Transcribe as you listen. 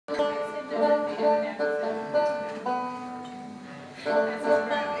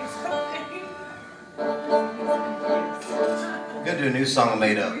a new song I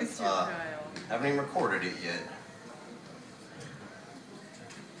made up. Haven't even recorded it yet.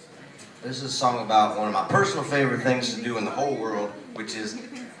 This is a song about one of my personal favorite things to do in the whole world, which is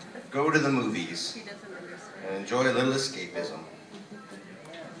go to the movies and enjoy a little escapism.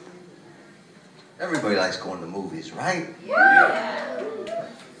 Everybody likes going to the movies, right? Yeah.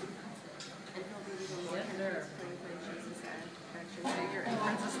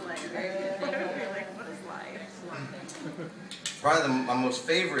 Probably my most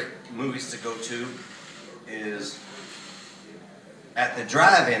favorite movies to go to is at the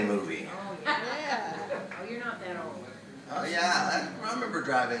drive-in movie. Oh, yeah. Oh, you're not that old. Oh, yeah. I remember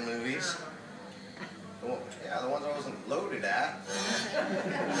drive-in movies. Yeah, the ones I wasn't loaded at.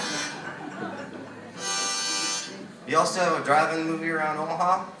 Y'all still have a drive-in movie around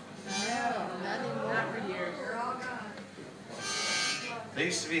Omaha? No, not for years. They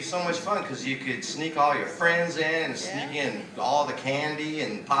used to be so much fun because you could sneak all your friends in and sneak in all the candy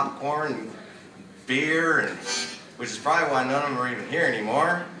and popcorn and beer, and which is probably why none of them are even here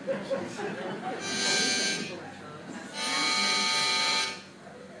anymore.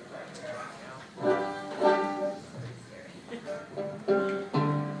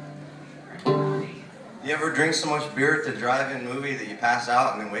 You ever drink so much beer at the drive-in movie that you pass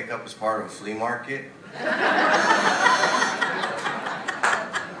out and then wake up as part of a flea market?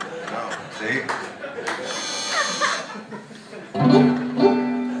 No, see?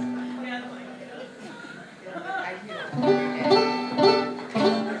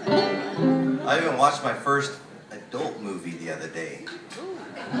 I even watched my first adult movie the other day.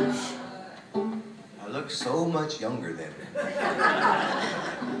 I look so much younger then.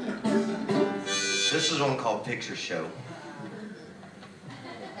 This is one called Picture Show.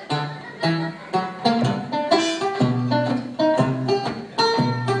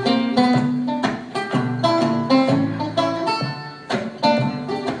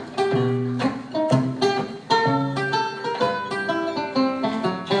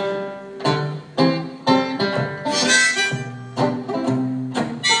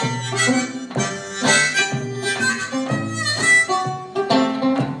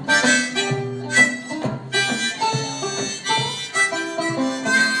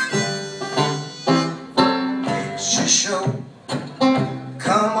 Show.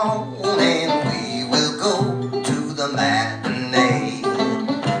 Come on and we will go to the matinee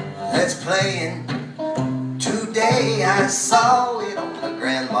that's playing today. I saw it on the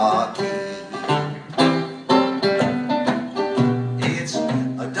Grand Marquis. It's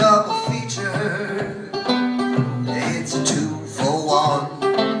a double feature. It's a 2-for-1.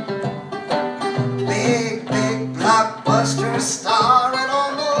 Big, big blockbuster starring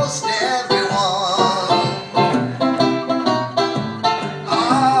almost everyone.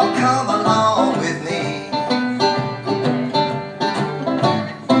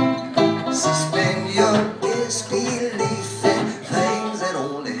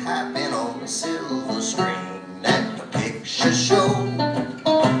 Show.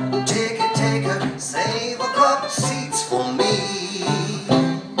 Ticket taker, save a couple seats for me.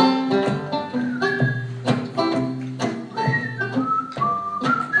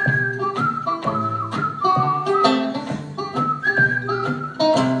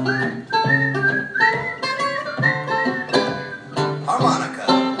 Harmonica.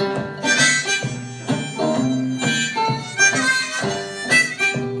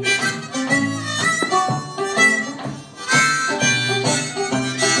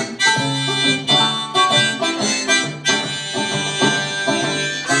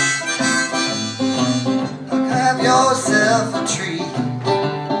 Yourself a treat,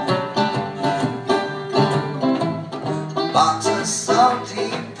 box of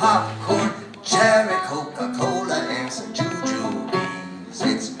salty popcorn, cherry Coca-Cola, and some jujubes.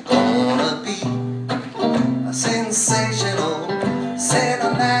 It's gonna be a sensational,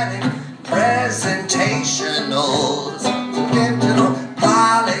 cinematic presentation.